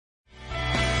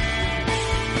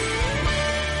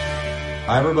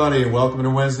Hi, everybody, and welcome to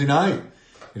Wednesday night.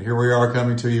 And here we are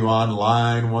coming to you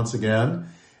online once again.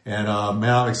 And man,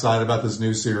 I'm excited about this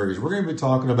new series. We're going to be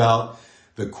talking about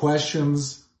the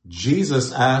questions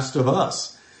Jesus asked of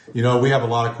us. You know, we have a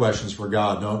lot of questions for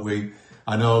God, don't we?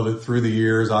 I know that through the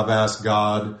years, I've asked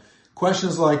God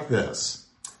questions like this.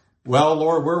 Well,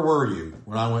 Lord, where were you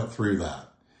when I went through that?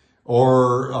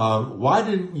 Or why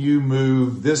didn't you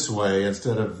move this way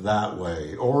instead of that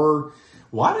way? Or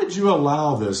why did you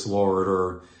allow this, Lord?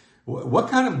 Or what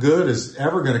kind of good is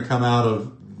ever going to come out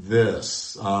of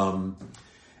this? And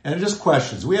just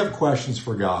questions. We have questions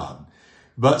for God.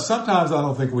 But sometimes I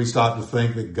don't think we stop to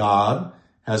think that God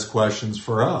has questions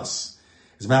for us.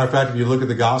 As a matter of fact, if you look at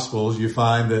the Gospels, you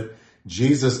find that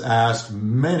Jesus asked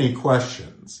many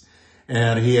questions.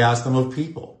 And he asked them of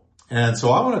people. And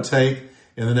so I want to take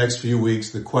in the next few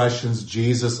weeks the questions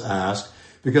Jesus asked,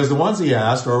 because the ones he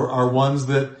asked are ones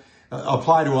that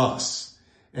apply to us.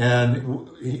 And,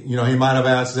 you know, he might have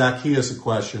asked Zacchaeus a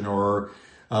question or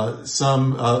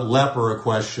some leper a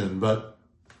question, but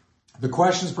the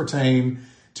questions pertain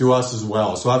to us as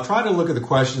well. So I've tried to look at the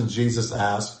questions Jesus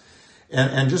asked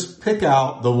and just pick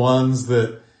out the ones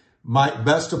that might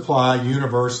best apply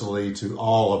universally to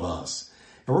all of us.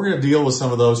 And we're going to deal with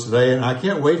some of those today, and I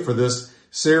can't wait for this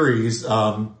series.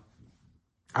 I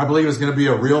believe it's going to be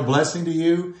a real blessing to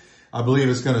you. I believe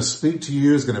it's going to speak to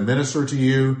you, it's going to minister to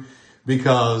you,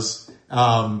 because,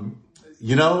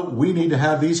 you know, we need to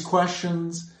have these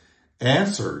questions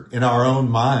answered in our own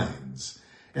minds.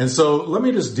 And so let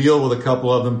me just deal with a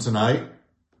couple of them tonight.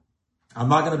 I'm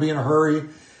not going to be in a hurry.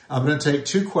 I'm going to take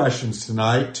two questions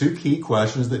tonight, two key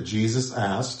questions that Jesus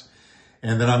asked,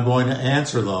 and then I'm going to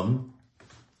answer them,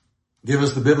 give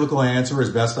us the biblical answer as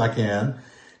best I can,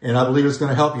 and I believe it's going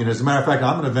to help you. And as a matter of fact,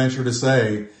 I'm going to venture to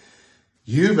say,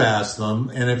 you've asked them,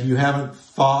 and if you haven't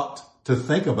thought to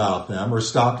think about them or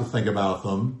stopped to think about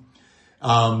them,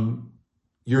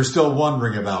 you're still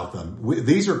wondering about them.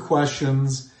 These are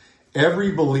questions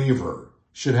every believer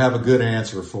should have a good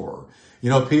answer for. You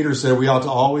know, Peter said we ought to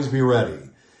always be ready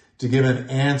to give an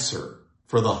answer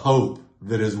for the hope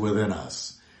that is within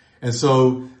us. And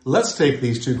so let's take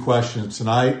these two questions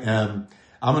tonight, and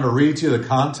I'm going to read to you the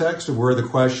context of where the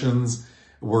questions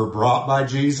were brought by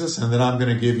Jesus, and then I'm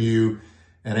going to give you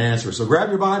an answer. So grab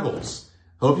your Bibles.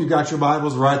 Hope you got your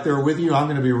Bibles right there with you. I'm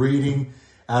going to be reading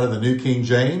out of the New King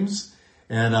James,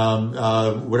 and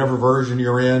whatever version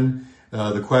you're in,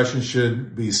 the questions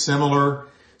should be similar.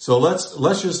 So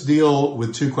let's just deal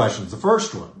with two questions. The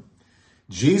first one,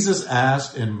 Jesus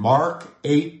asked in Mark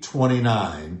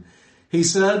 8:29. He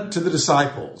said to the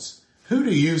disciples, "Who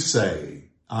do you say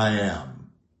I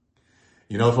am?"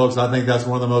 You know, folks, I think that's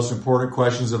one of the most important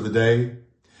questions of the day,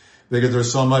 because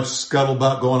there's so much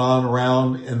scuttlebutt going on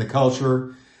around in the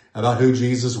culture about who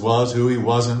Jesus was, who he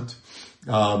wasn't.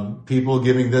 People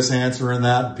giving this answer and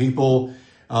that. People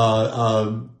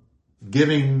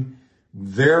giving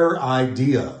their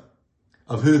idea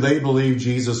of who they believe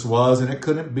Jesus was, and it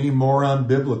couldn't be more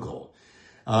unbiblical.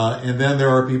 And then there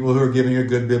are people who are giving a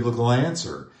good biblical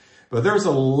answer. But there's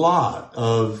a lot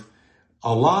of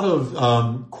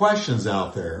questions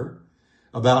out there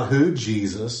about who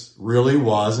Jesus really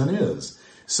was and is.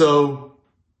 So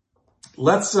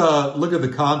let's look at the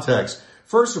context.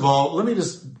 First of all, let me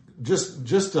just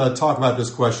talk about this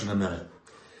question a minute.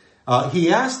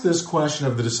 He asked this question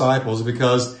of the disciples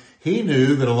because he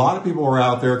knew that a lot of people were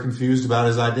out there confused about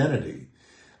his identity.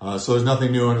 So there's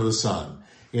nothing new under the sun.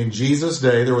 In Jesus'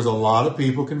 day, there was a lot of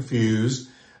people confused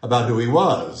about who he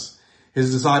was.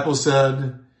 His disciples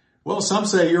said, well, some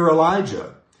say you're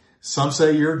Elijah. Some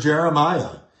say you're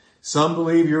Jeremiah. Some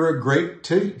believe you're a great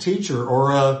teacher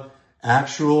or a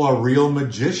real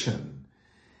magician.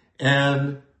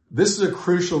 And this is a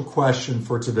crucial question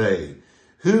for today.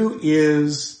 Who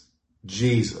is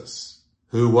Jesus?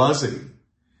 Who was he?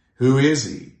 Who is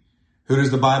he? Who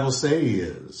does the Bible say he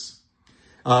is?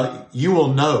 You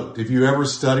will note, if you ever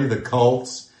study the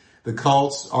cults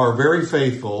are very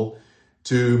faithful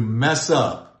to mess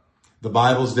up the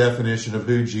Bible's definition of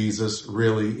who Jesus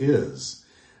really is.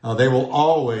 They will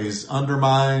always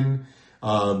undermine,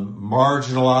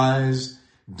 marginalize,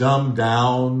 dumb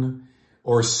down,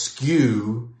 or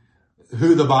skew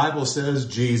who the Bible says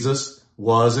Jesus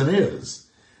was and is.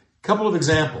 A couple of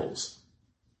examples.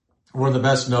 One of the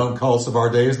best known cults of our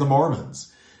day is the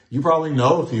Mormons. You probably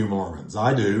know a few Mormons.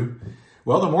 I do.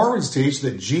 Well, the Mormons teach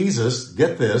that Jesus,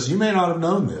 get this, you may not have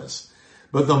known this,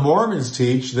 but the Mormons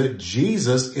teach that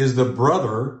Jesus is the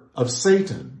brother of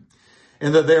Satan,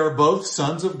 and that they are both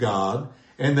sons of God,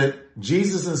 and that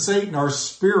Jesus and Satan are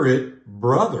spirit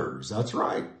brothers. That's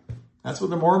right. That's what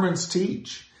the Mormons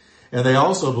teach. And they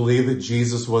also believe that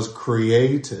Jesus was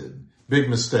created. Big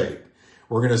mistake.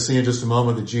 We're going to see in just a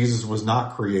moment that Jesus was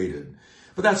not created.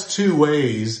 But that's two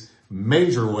ways,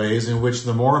 major ways, in which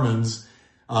the Mormons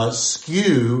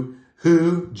skew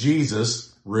who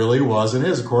Jesus really was and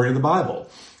is, according to the Bible.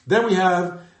 Then we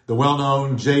have the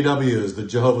well-known JWs, the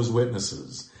Jehovah's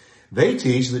Witnesses. They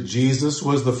teach that Jesus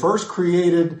was the first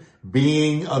created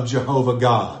being of Jehovah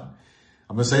God.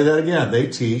 I'm going to say that again. They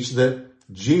teach that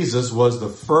Jesus was the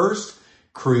first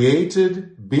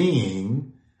created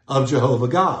being of Jehovah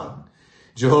God.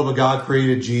 Jehovah God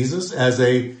created Jesus as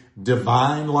a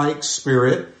divine-like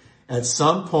spirit at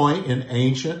some point in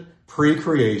ancient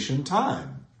pre-creation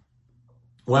time.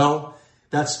 Well,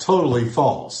 that's totally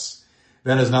false.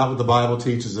 That is not what the Bible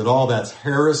teaches at all. That's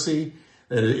heresy.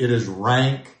 It is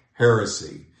rank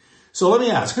heresy. So let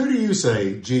me ask, who do you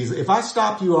say Jesus? If I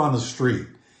stopped you on the street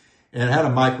and had a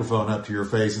microphone up to your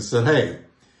face and said, hey,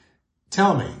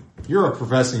 tell me, you're a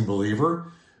professing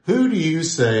believer. Who do you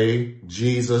say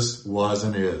Jesus was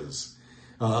and is?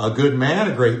 A good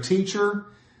man, a great teacher,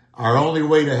 our only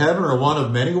way to heaven, or one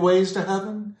of many ways to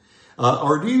heaven?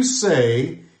 Or do you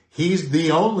say he's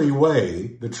the only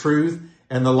way, the truth,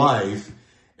 and the life,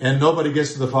 and nobody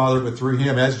gets to the Father but through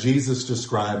him, as Jesus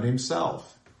described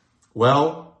himself?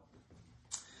 Well,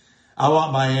 I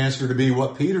want my answer to be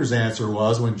what Peter's answer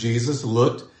was when Jesus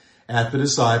looked at the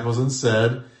disciples and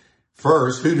said,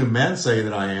 first, who do men say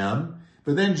that I am?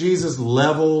 But then Jesus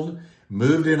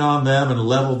moved in on them and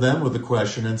leveled them with the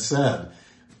question and said,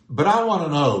 but I want to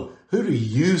know, who do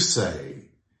you say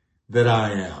that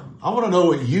I am? I want to know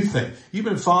what you think. You've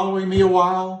been following me a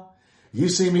while.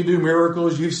 You've seen me do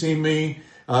miracles. You've seen me,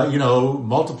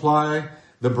 multiply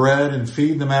the bread and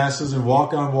feed the masses and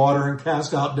walk on water and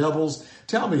cast out devils.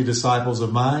 Tell me, disciples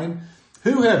of mine,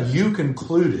 who have you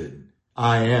concluded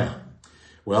I am?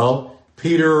 Well,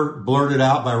 Peter blurted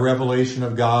out by revelation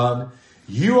of God,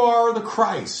 you are the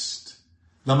Christ,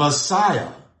 the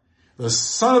Messiah, the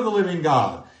Son of the living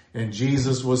God. And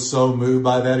Jesus was so moved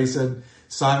by that, he said,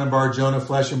 Simon Bar-Jonah,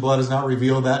 flesh and blood has not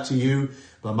revealed that to you,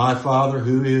 but my Father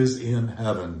who is in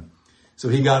heaven. So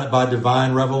he got it by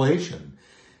divine revelation.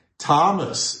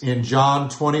 Thomas in John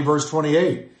 20 verse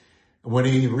 28, when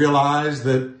he realized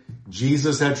that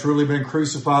Jesus had truly been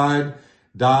crucified,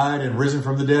 died, and risen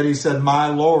from the dead, he said, my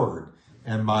Lord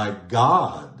and my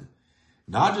God.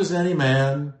 Not just any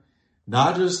man,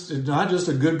 not just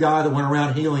a good guy that went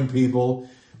around healing people,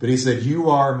 but he said, you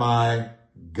are my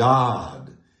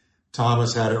God.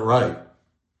 Thomas had it right.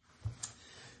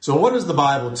 So what does the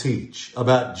Bible teach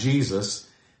about Jesus,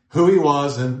 who he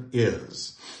was and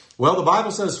is? Well, the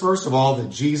Bible says, first of all, that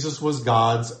Jesus was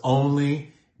God's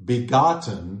only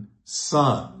begotten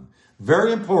Son.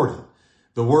 Very important,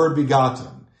 the word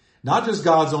begotten. Not just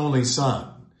God's only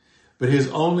Son, but his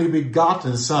only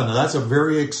begotten Son. Now, that's a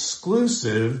very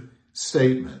exclusive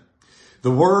statement.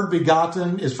 The word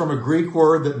begotten is from a Greek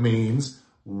word that means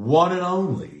one and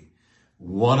only,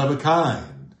 one of a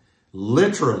kind,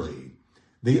 literally,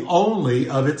 the only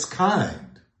of its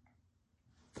kind.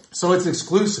 So it's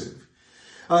exclusive.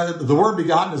 The word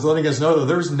begotten is letting us know that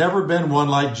there's never been one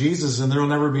like Jesus and there'll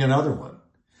never be another one.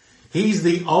 He's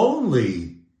the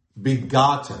only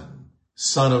begotten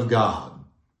Son of God.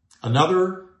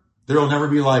 Another, there'll never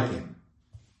be like him.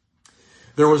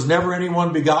 There was never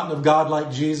anyone begotten of God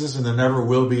like Jesus, and there never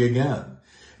will be again.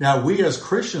 Now, we as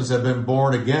Christians have been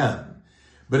born again,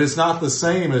 but it's not the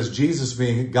same as Jesus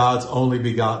being God's only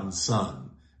begotten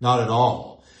Son. Not at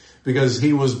all. Because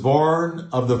he was born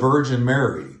of the Virgin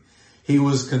Mary. He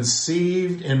was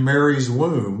conceived in Mary's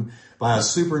womb by a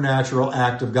supernatural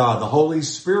act of God. The Holy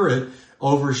Spirit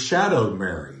overshadowed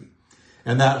Mary.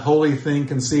 And that holy thing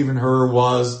conceived in her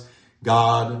was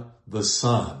God the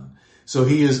Son. So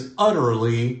he is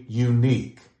utterly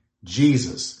unique.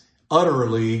 Jesus,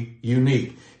 utterly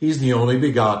unique. He's the only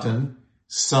begotten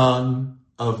Son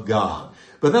of God.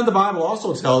 But then the Bible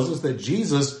also tells us that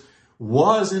Jesus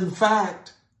was in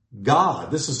fact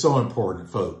God. This is so important,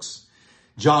 folks.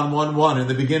 John 1:1, in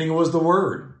the beginning was the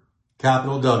Word,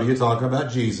 capital W, talking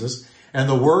about Jesus, and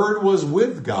the Word was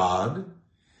with God,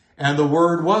 and the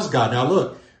Word was God. Now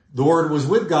look, the Word was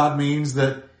with God means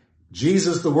that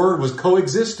Jesus, the Word, was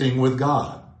coexisting with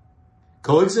God.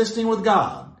 Coexisting with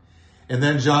God. And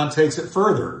then John takes it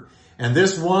further. And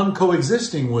this one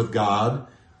coexisting with God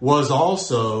was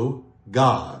also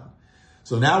God.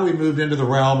 So now we moved into the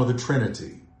realm of the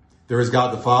Trinity. There is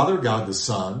God the Father, God the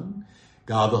Son,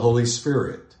 God the Holy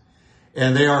Spirit.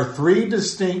 And they are three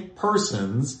distinct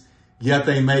persons, yet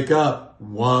they make up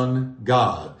one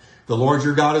God. The Lord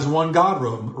your God is one God,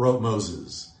 wrote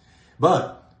Moses.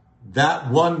 But that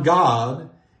one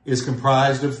God is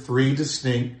comprised of three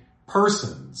distinct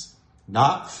persons,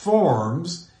 not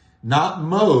forms, not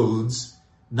modes,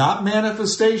 not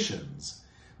manifestations,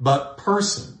 but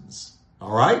persons.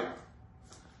 All right?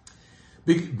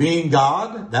 Being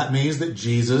God, that means that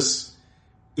Jesus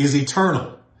is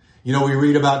eternal. You know, we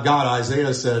read about God.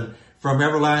 Isaiah said, from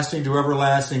everlasting to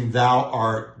everlasting, thou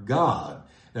art God.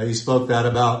 Now, he spoke that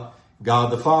about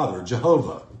God the Father,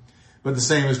 Jehovah. But the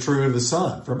same is true of the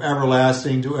Son, from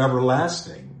everlasting to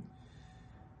everlasting.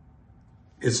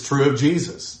 It's true of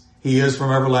Jesus. He is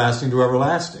from everlasting to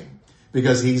everlasting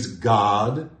because he's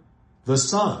God the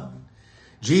Son.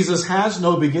 Jesus has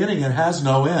no beginning and has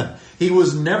no end. He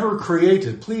was never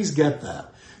created. Please get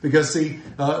that. Because see,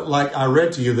 like I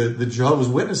read to you, the Jehovah's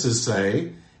Witnesses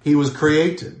say he was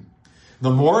created. The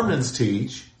Mormons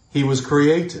teach he was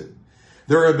created.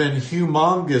 There have been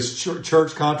humongous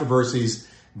church controversies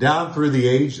down through the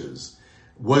ages.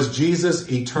 Was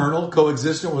Jesus eternal,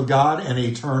 coexistent with God, and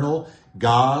eternal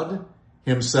God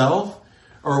himself?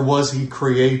 Or was he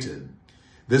created?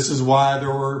 This is why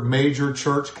there were major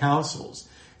church councils.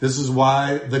 This is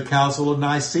why the Council of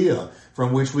Nicaea,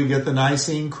 from which we get the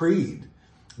Nicene Creed.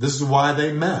 This is why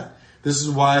they met. This is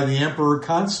why the Emperor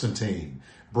Constantine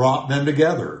brought them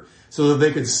together so that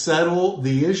they could settle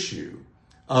the issue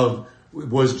of,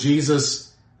 was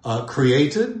Jesus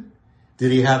created?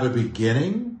 Did he have a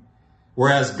beginning,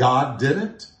 whereas God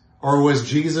didn't? Or was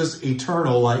Jesus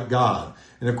eternal like God?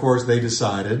 And of course, they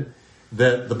decided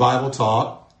that the Bible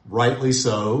taught, rightly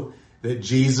so, that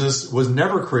Jesus was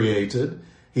never created.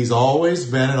 He's always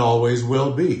been and always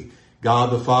will be.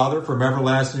 God the Father from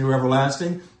everlasting to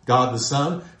everlasting. God the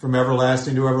Son from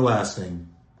everlasting to everlasting.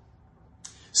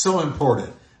 So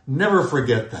important. Never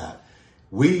forget that.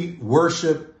 We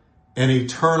worship an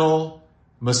eternal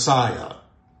Messiah,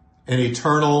 an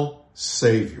eternal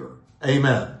Savior.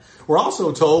 Amen. We're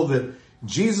also told that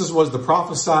Jesus was the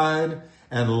prophesied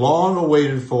and long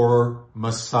awaited for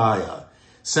Messiah,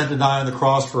 sent to die on the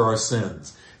cross for our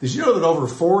sins. Did you know that over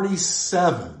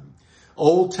 47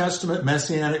 Old Testament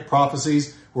messianic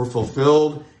prophecies were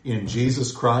fulfilled in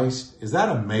Jesus Christ? Is that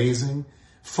amazing?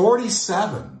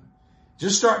 47.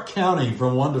 Just start counting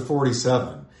from 1 to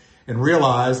 47 and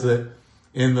realize that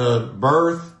in the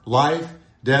birth, life,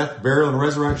 death, burial, and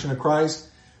resurrection of Christ,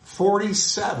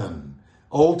 47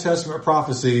 Old Testament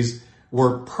prophecies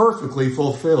were perfectly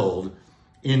fulfilled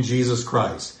in Jesus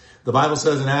Christ. The Bible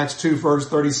says in Acts 2, verse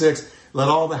 36, let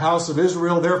all the house of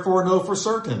Israel therefore know for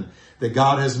certain that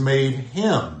God has made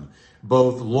him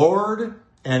both Lord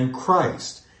and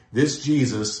Christ, this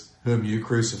Jesus whom you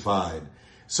crucified.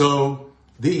 So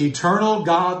the eternal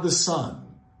God the Son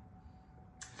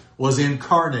was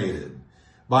incarnated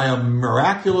by a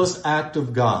miraculous act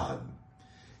of God.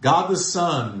 God the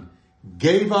Son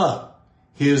gave up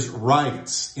his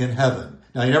rights in heaven.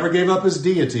 Now, he never gave up his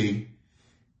deity.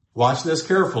 Watch this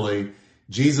carefully.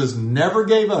 Jesus never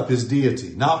gave up his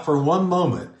deity. Not for one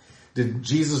moment did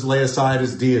Jesus lay aside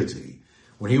his deity.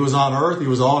 When he was on earth, he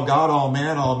was all God, all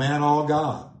man, all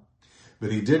God.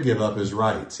 But he did give up his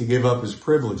rights. He gave up his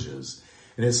privileges.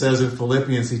 And it says in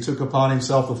Philippians, he took upon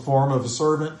himself the form of a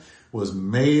servant, was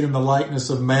made in the likeness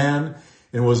of man,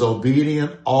 and was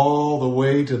obedient all the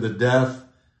way to the death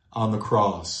on the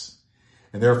cross.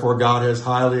 And therefore God has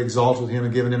highly exalted him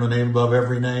and given him a name above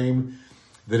every name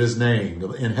that is named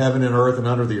in heaven and earth and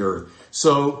under the earth.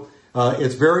 So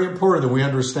it's very important that we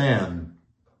understand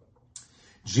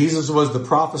Jesus was the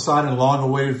prophesied and long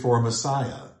awaited for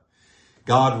Messiah.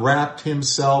 God wrapped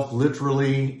himself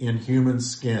literally in human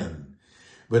skin,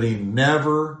 but he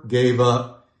never gave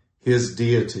up his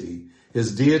deity.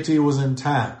 His deity was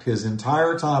intact his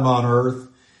entire time on earth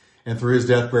and through his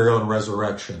death, burial, and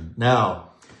resurrection.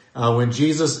 Now, when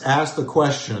Jesus asked the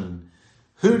question,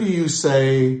 who do you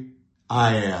say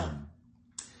I am?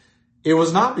 It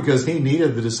was not because he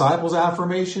needed the disciples'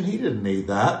 affirmation. He didn't need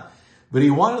that. But he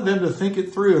wanted them to think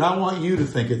it through. And I want you to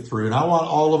think it through. And I want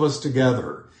all of us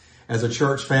together as a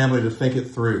church family to think it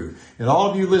through. And all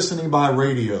of you listening by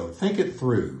radio, think it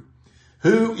through.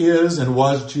 Who is and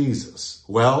was Jesus?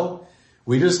 Well,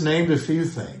 we just named a few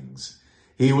things.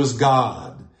 He was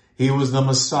God. He was the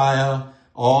Messiah.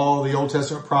 All the Old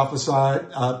Testament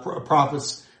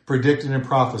prophets predicted and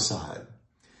prophesied.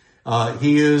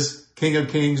 He is King of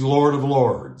Kings, Lord of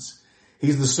Lords.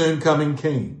 He's the soon coming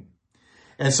King.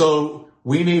 And so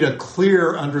we need a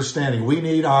clear understanding. We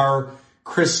need our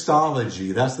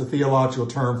Christology. That's the theological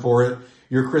term for it.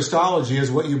 Your Christology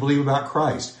is what you believe about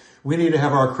Christ. We need to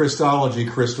have our Christology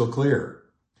crystal clear.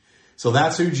 So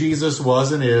that's who Jesus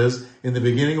was and is. In the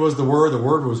beginning was the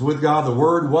Word was with God, the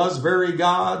Word was very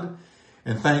God.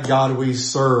 And thank God we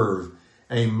serve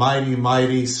a mighty,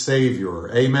 mighty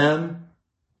Savior. Amen.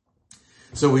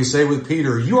 So we say with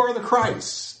Peter, you are the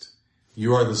Christ.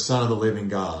 You are the Son of the living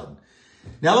God.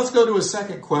 Now let's go to a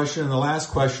second question, and the last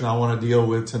question I want to deal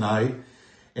with tonight.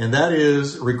 And that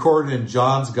is recorded in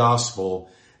John's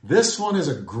Gospel. This one is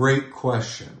a great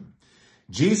question.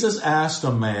 Jesus asked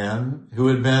a man who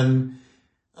had been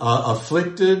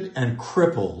afflicted and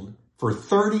crippled for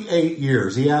 38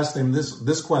 years. He asked him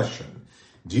this question.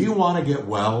 Do you want to get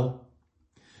well?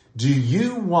 Do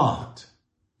you want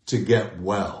to get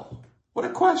well? What a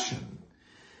question.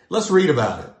 Let's read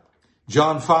about it.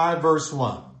 John 5, verse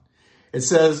 1. It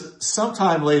says,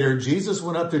 sometime later, Jesus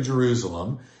went up to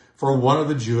Jerusalem for one of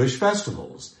the Jewish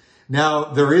festivals. Now,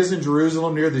 there is in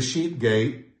Jerusalem near the sheep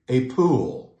gate a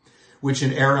pool, which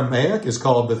in Aramaic is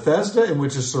called Bethesda, and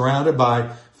which is surrounded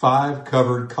by 5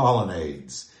 covered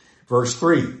colonnades. Verse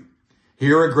 3,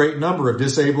 here a great number of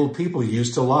disabled people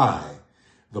used to lie,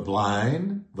 the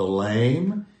blind, the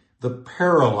lame, the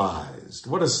paralyzed.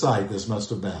 What a sight this must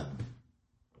have been.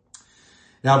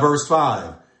 Now, verse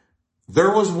 5,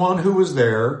 there was one who was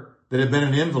there that had been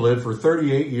an invalid for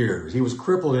 38 years. He was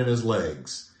crippled in his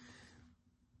legs.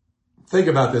 Think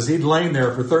about this. He'd lain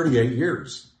there for 38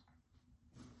 years.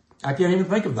 I can't even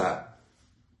think of that.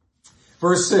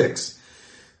 Verse 6,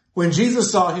 when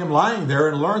Jesus saw him lying there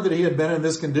and learned that he had been in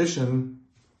this condition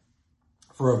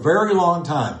for a very long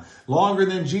time, longer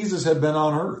than Jesus had been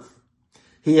on earth,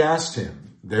 he asked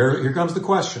him, here comes the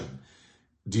question,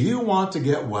 do you want to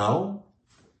get well?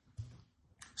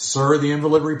 Sir, the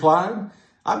invalid replied,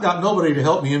 I've got nobody to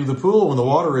help me into the pool when the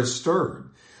water is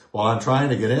stirred. While I'm trying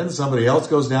to get in, somebody else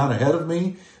goes down ahead of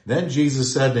me. Then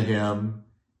Jesus said to him,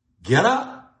 get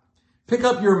up, pick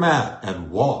up your mat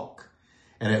and walk.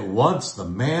 And at once the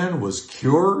man was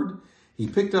cured. He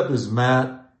picked up his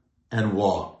mat and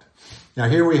walked. Now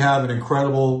here we have an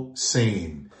incredible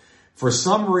scene. For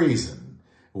some reason,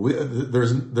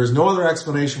 there's no other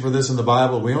explanation for this in the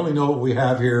Bible. We only know what we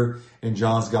have here in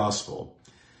John's Gospel.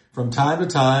 From time to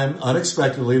time,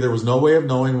 unexpectedly, there was no way of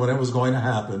knowing when it was going to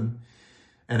happen.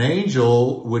 An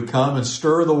angel would come and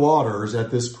stir the waters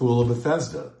at this pool of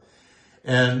Bethesda.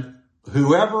 And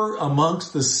whoever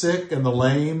amongst the sick and the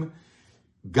lame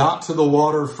got to the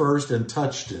water first and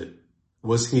touched it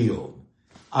was healed.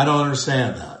 I don't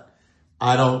understand that.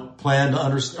 I don't plan to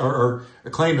understand or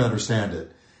claim to understand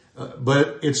it.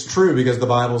 But it's true because the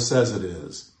Bible says it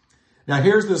is. Now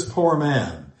here's this poor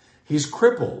man. He's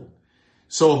crippled.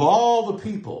 So of all the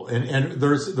people, and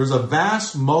there's a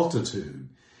vast multitude,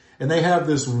 and they have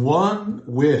this one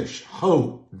wish,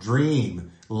 hope,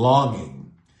 dream,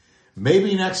 longing.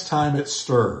 Maybe next time it's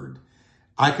stirred,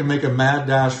 I can make a mad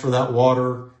dash for that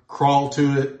water, crawl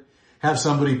to it, have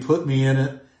somebody put me in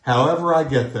it. However I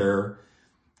get there,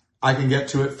 I can get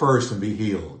to it first and be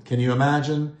healed. Can you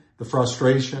imagine the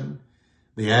frustration,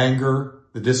 the anger,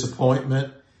 the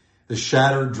disappointment, the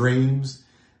shattered dreams?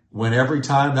 When every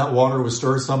time that water was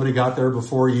stirred, somebody got there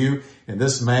before you. And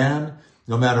this man,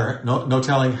 no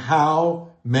telling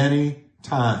how many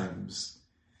times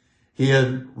he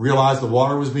had realized the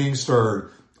water was being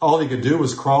stirred. All he could do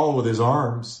was crawl with his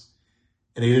arms,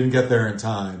 and he didn't get there in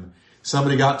time.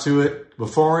 Somebody got to it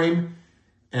before him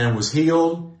and was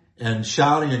healed, and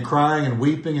shouting and crying and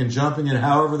weeping and jumping, and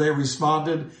however they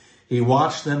responded, he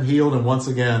watched them healed and once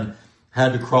again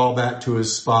had to crawl back to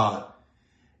his spot.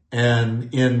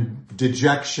 And in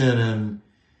dejection and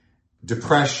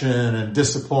depression and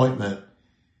disappointment,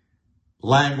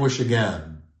 languish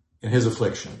again in his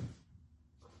affliction.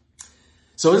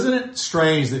 So isn't it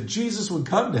strange that Jesus would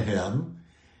come to him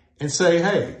and say,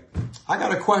 hey, I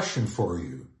got a question for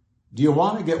you. Do you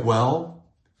want to get well?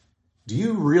 Do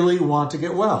you really want to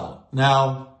get well?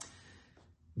 Now,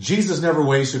 Jesus never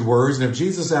wasted words, and if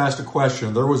Jesus asked a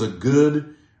question, there was a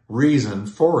good reason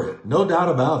for it. No doubt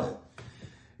about it.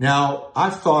 Now,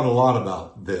 I've thought a lot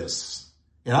about this,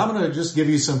 and I'm going to just give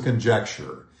you some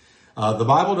conjecture. The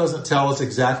Bible doesn't tell us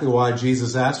exactly why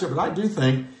Jesus asked it, but I do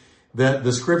think that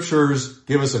the scriptures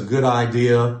give us a good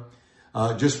idea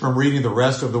just from reading the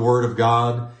rest of the Word of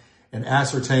God and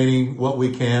ascertaining what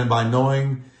we can by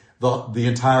knowing the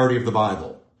entirety of the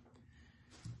Bible.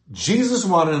 Jesus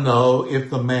wanted to know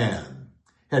if the man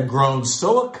had grown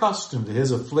so accustomed to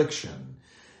his affliction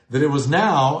that it was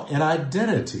now an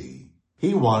identity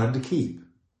he wanted to keep.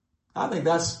 I think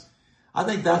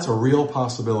that's a real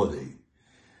possibility.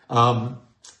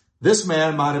 This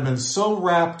man might have been so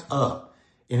wrapped up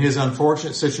in his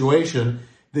unfortunate situation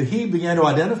that he began to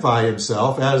identify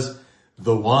himself as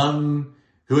the one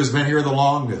who has been here the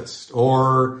longest,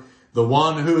 or the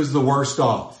one who is the worst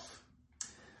off.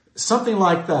 Something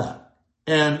like that.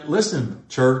 And listen,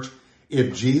 church,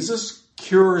 if Jesus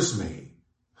cures me,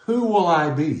 who will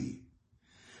I be?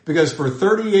 Because for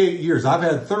 38 years, I've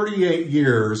had 38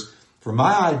 years for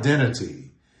my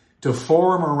identity to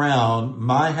form around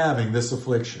my having this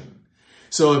affliction.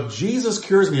 So if Jesus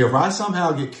cures me, if I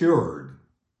somehow get cured,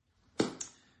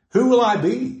 who will I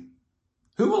be?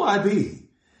 Who will I be?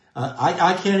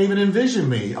 I can't even envision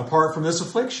me apart from this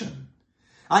affliction.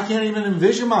 I can't even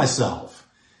envision myself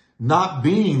not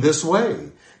being this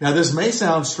way. Now, this may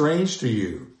sound strange to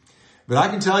you, but I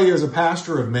can tell you as a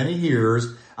pastor of many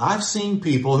years, I've seen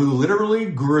people who literally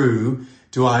grew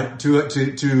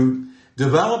to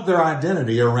develop their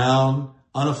identity around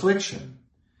an affliction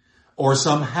or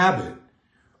some habit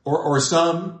or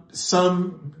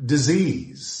some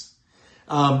disease.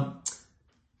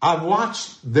 I've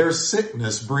watched their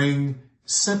sickness bring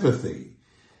sympathy,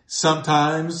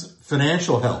 sometimes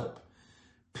financial help,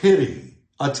 pity,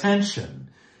 attention,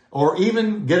 or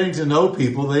even getting to know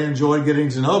people they enjoyed getting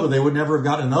to know, but they would never have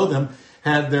gotten to know them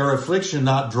had their affliction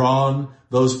not drawn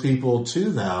those people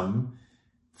to them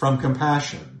from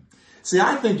compassion. See,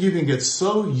 I think you can get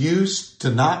so used to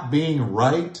not being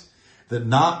right that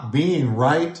not being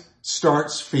right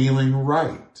starts feeling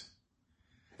right.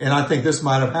 And I think this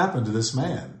might have happened to this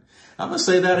man. I'm going to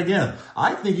say that again.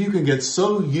 I think you can get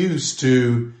so used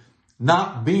to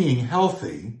not being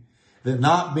healthy that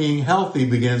not being healthy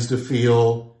begins to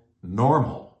feel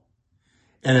normal.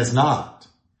 And it's not.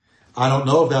 I don't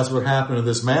know if that's what happened to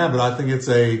this man, but I think it's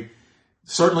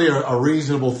certainly a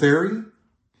reasonable theory.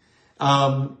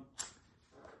 I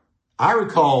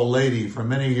recall a lady from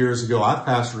many years ago. I've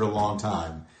pastored a long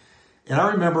time. And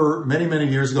I remember many, many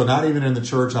years ago, not even in the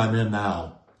church I'm in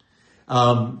now,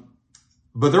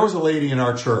 but there was a lady in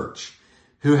our church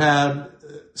who had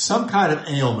some kind of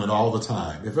ailment all the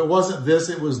time. If it wasn't this,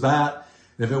 it was that.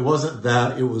 And if it wasn't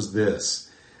that, it was this.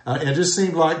 It just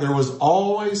seemed like there was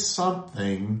always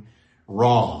something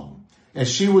wrong. And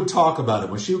she would talk about it.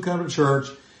 When she would come to church,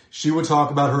 she would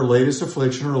talk about her latest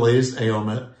affliction, her latest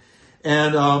ailment.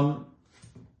 And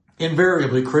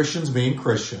invariably, Christians being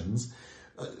Christians,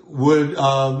 it would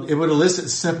elicit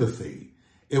sympathy.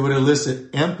 It would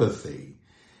elicit empathy.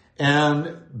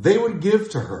 And they would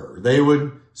give to her. They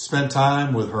would spend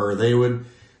time with her. They would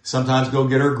sometimes go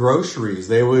get her groceries.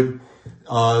 They would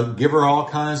give her all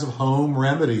kinds of home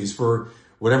remedies for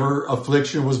whatever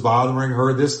affliction was bothering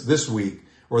her this week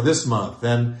or this month.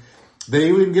 And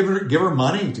they would give her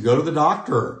money to go to the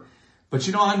doctor. But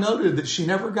I noted that she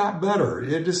never got better.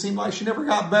 It just seemed like she never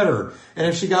got better. And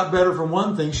if she got better from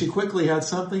one thing, she quickly had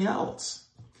something else.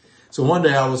 So one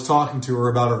day I was talking to her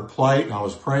about her plight and I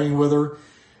was praying with her.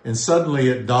 And suddenly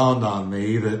it dawned on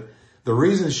me that the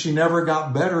reason she never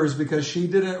got better is because she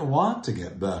didn't want to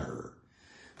get better.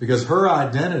 Because her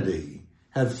identity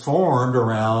had formed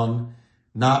around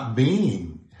not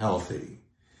being healthy.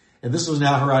 And this was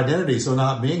now her identity. So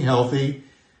not being healthy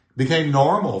became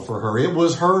normal for her. It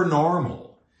was her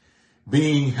normal.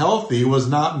 Being healthy was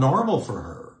not normal for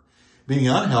her. Being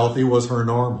unhealthy was her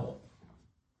normal.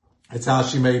 It's how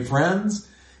she made friends.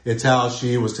 It's how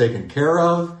she was taken care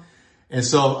of. And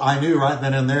so I knew right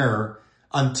then and there,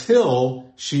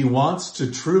 until she wants to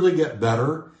truly get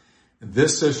better,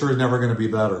 this sister is never going to be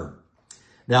better.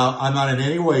 Now, I'm not in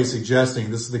any way suggesting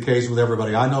this is the case with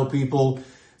everybody. I know people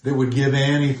that would give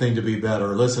anything to be better.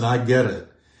 Listen, I get it.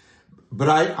 But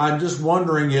I'm just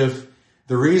wondering if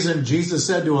the reason Jesus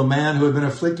said to a man who had been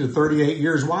afflicted 38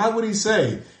 years, why would he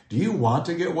say, do you want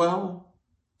to get well?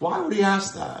 Why would he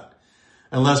ask that?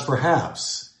 Unless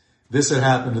perhaps this had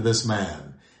happened to this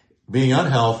man. Being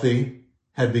unhealthy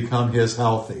had become his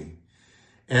healthy.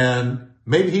 And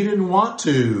maybe he didn't want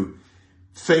to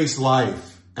face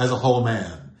life as a whole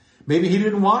man. Maybe he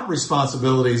didn't want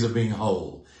responsibilities of being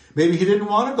whole. Maybe he didn't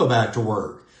want to go back to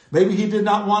work. Maybe he did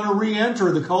not want to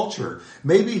re-enter the culture.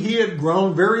 Maybe he had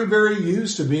grown very, very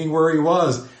used to being where he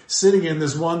was, sitting in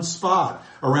this one spot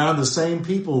around the same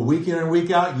people week in and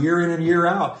week out, year in and year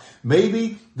out.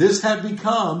 Maybe this had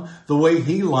become the way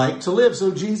he liked to live.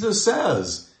 So Jesus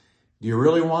says, do you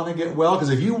really want to get well? Because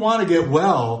if you want to get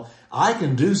well, I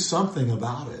can do something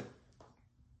about it.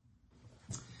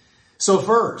 So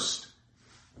first,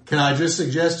 can I just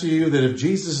suggest to you that if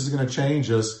Jesus is going to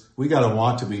change us, we got to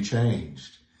want to be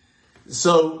changed.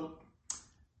 So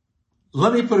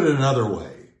let me put it another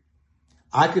way.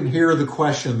 I can hear the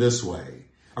question this way.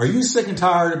 Are you sick and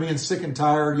tired of being sick and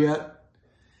tired yet?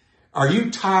 Are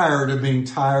you tired of being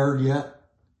tired yet?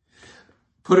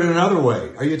 Put it another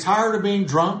way. Are you tired of being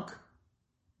drunk?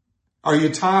 Are you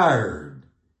tired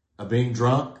of being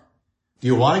drunk? Do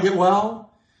you want to get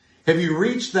well? Have you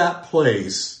reached that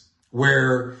place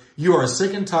where you are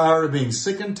sick and tired of being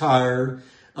sick and tired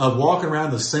of walking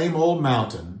around the same old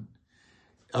mountain,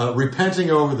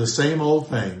 repenting over the same old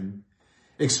thing,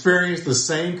 experience the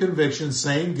same conviction,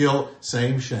 same guilt,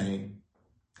 same shame?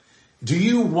 Do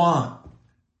you want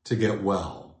to get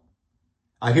well?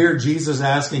 I hear Jesus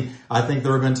asking, I think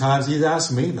there have been times he's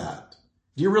asked me that.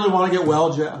 Do you really want to get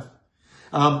well, Jeff?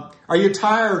 Are you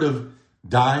tired of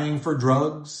dying for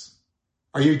drugs?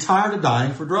 Are you tired of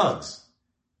dying for drugs?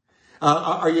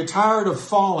 Are you tired of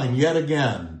falling yet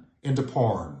again into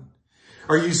porn?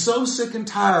 Are you so sick and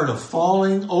tired of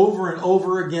falling over and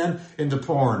over again into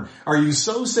porn? Are you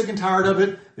so sick and tired of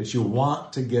it that you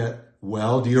want to get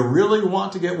well? Do you really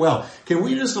want to get well? Can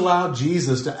we just allow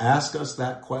Jesus to ask us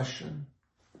that question?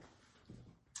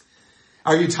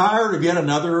 Are you tired of yet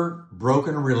another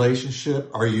broken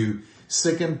relationship? Are you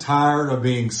sick and tired of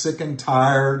being sick and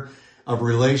tired of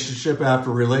relationship after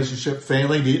relationship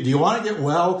failing? Do you want to get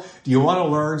well? Do you want to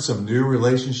learn some new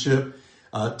relationship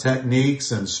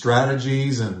techniques and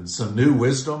strategies and some new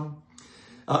wisdom?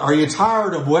 Are you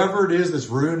tired of whatever it is that's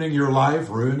ruining your life?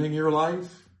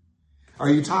 Are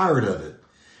you tired of it?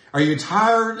 Are you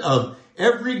tired of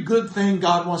every good thing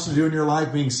God wants to do in your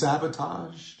life being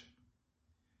sabotaged?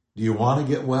 Do you want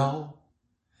to get well?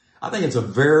 I think it's a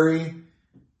very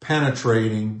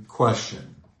penetrating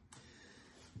question.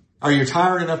 Are you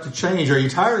tired enough to change? Are you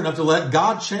tired enough to let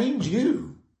God change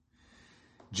you?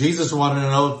 Jesus wanted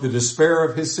to know if the despair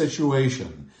of his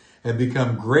situation had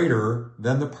become greater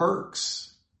than the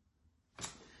perks.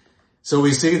 So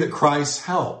we see that Christ's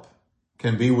help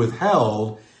can be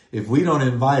withheld if we don't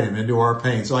invite him into our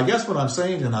pain. So I guess what I'm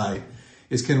saying tonight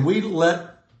is, can we let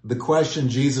the question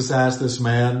Jesus asked this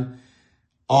man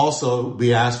also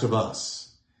be asked of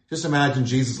us? Just imagine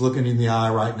Jesus looking in the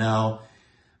eye right now,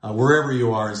 wherever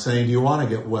you are, and saying, do you want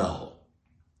to get well?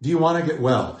 Do you want to get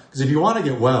well? Because if you want to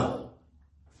get well,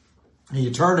 and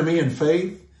you turn to me in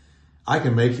faith, I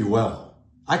can make you well.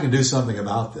 I can do something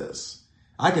about this.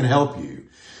 I can help you.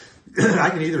 I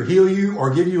can either heal you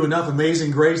or give you enough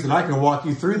amazing grace that I can walk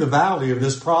you through the valley of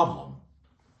this problem.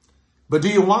 But do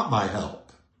you want my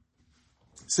help?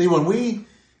 See, when we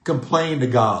complain to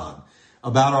God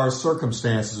about our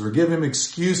circumstances or give him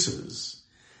excuses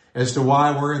as to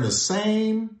why we're in the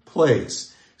same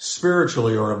place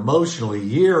spiritually or emotionally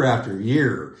year after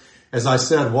year, as I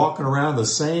said, walking around the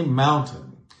same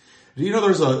mountain. Do you know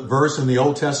there's a verse in the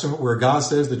Old Testament where God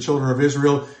says to the children of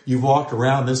Israel, you've walked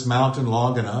around this mountain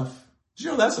long enough? Did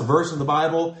you know that's a verse in the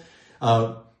Bible?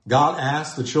 God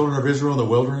asked the children of Israel in the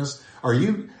wilderness,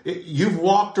 you've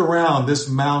walked around this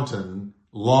mountain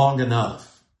long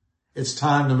enough. It's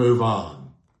time to move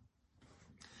on.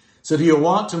 So do you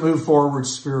want to move forward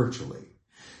spiritually?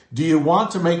 Do you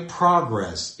want to make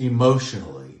progress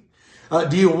emotionally?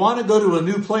 Do you want to go to a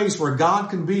new place where God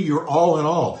can be your all in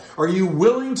all? Are you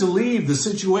willing to leave the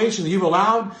situation that you've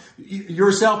allowed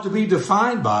yourself to be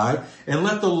defined by and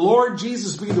let the Lord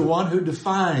Jesus be the one who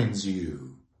defines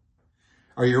you?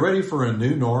 Are you ready for a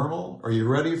new normal? Are you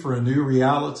ready for a new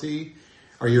reality?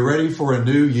 Are you ready for a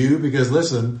new you? Because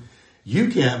listen, you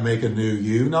can't make a new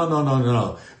you.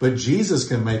 No. But Jesus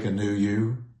can make a new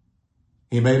you.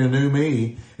 He made a new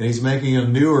me, and he's making a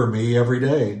newer me every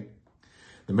day.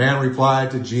 The man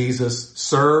replied to Jesus,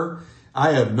 Sir,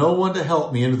 I have no one to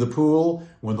help me into the pool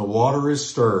when the water is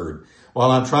stirred.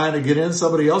 While I'm trying to get in,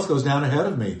 somebody else goes down ahead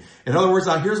of me. In other words,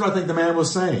 here's what I think the man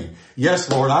was saying. Yes,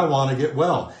 Lord, I want to get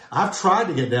well. I've tried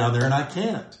to get down there and I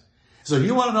can't. So if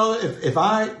you want to know if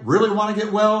I really want to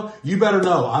get well, you better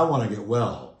know I want to get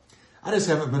well. I just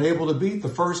haven't been able to beat the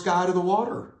first guy to the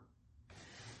water.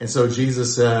 And so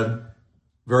Jesus said,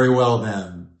 very well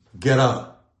then, get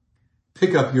up,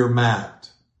 pick up your mat,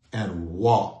 and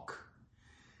walk.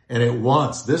 And at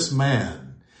once, this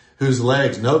man, whose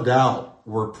legs no doubt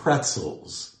were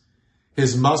pretzels,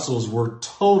 his muscles were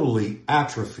totally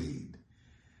atrophied.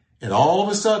 And all of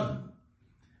a sudden,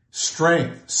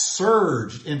 strength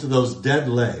surged into those dead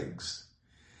legs.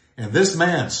 And this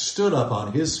man stood up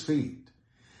on his feet.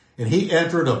 And he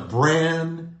entered a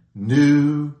brand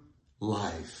new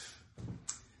life.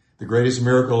 The greatest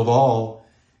miracle of all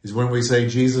is when we say,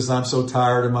 Jesus, I'm so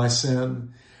tired of my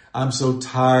sin. I'm so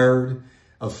tired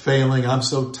of failing. I'm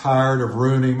so tired of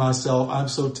ruining myself. I'm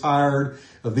so tired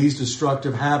of these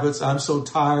destructive habits. I'm so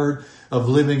tired of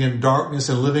living in darkness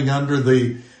and living under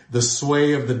the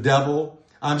sway of the devil.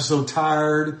 I'm so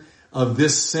tired of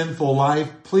this sinful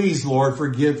life. Please, Lord,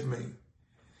 forgive me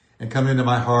and come into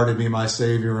my heart and be my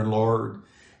Savior and Lord.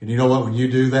 And you know what? When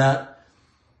you do that,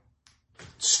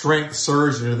 strength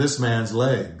surged into this man's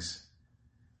legs.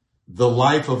 The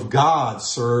life of God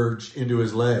surged into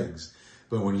his legs.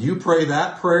 But when you pray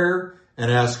that prayer and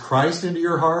ask Christ into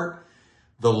your heart,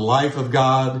 the life of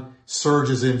God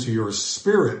surges into your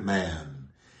spirit man.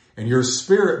 And your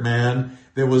spirit man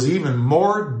that was even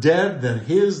more dead than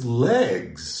his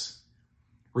legs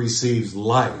receives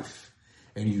life,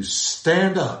 and you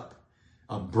stand up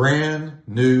a brand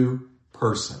new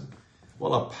person. What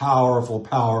a powerful,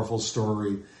 powerful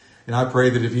story. And I pray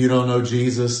that if you don't know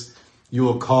Jesus, you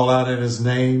will call out in his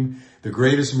name. The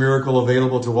greatest miracle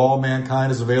available to all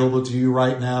mankind is available to you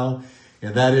right now.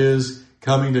 And that is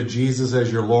coming to Jesus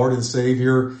as your Lord and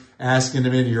Savior, asking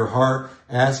him into your heart,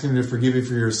 asking him to forgive you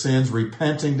for your sins,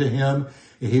 repenting to him,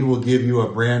 and he will give you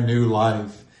a brand new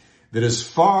life that is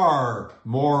far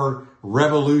more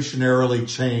revolutionarily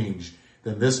changed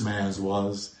than this man's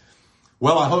was.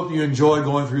 Well, I hope you enjoyed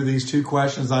going through these 2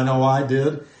 questions. I know I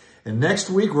did. And next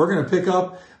week, we're going to pick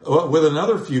up with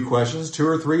another few questions, 2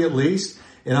 or 3 at least.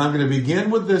 And I'm going to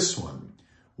begin with this one.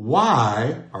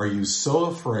 Why are you so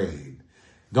afraid?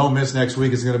 Don't miss next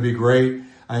week. It's going to be great.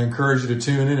 I encourage you to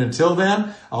tune in. Until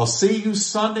then, I'll see you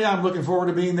Sunday. I'm looking forward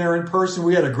to being there in person.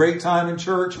 We had a great time in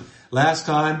church last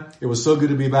time. It was so good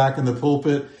to be back in the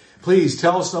pulpit. Please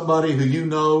tell somebody who you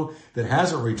know that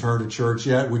hasn't returned to church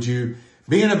yet. Would you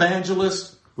be an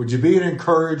evangelist? Would you be an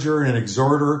encourager and an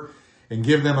exhorter and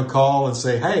give them a call and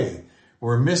say, hey,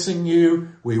 we're missing you.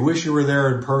 We wish you were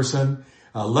there in person.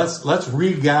 Let's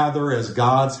regather as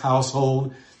God's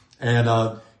household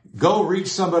and go reach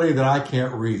somebody that I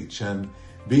can't reach and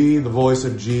be the voice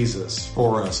of Jesus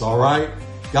for us. All right.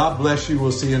 God bless you.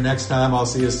 We'll see you next time. I'll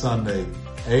see you Sunday.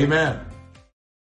 Amen.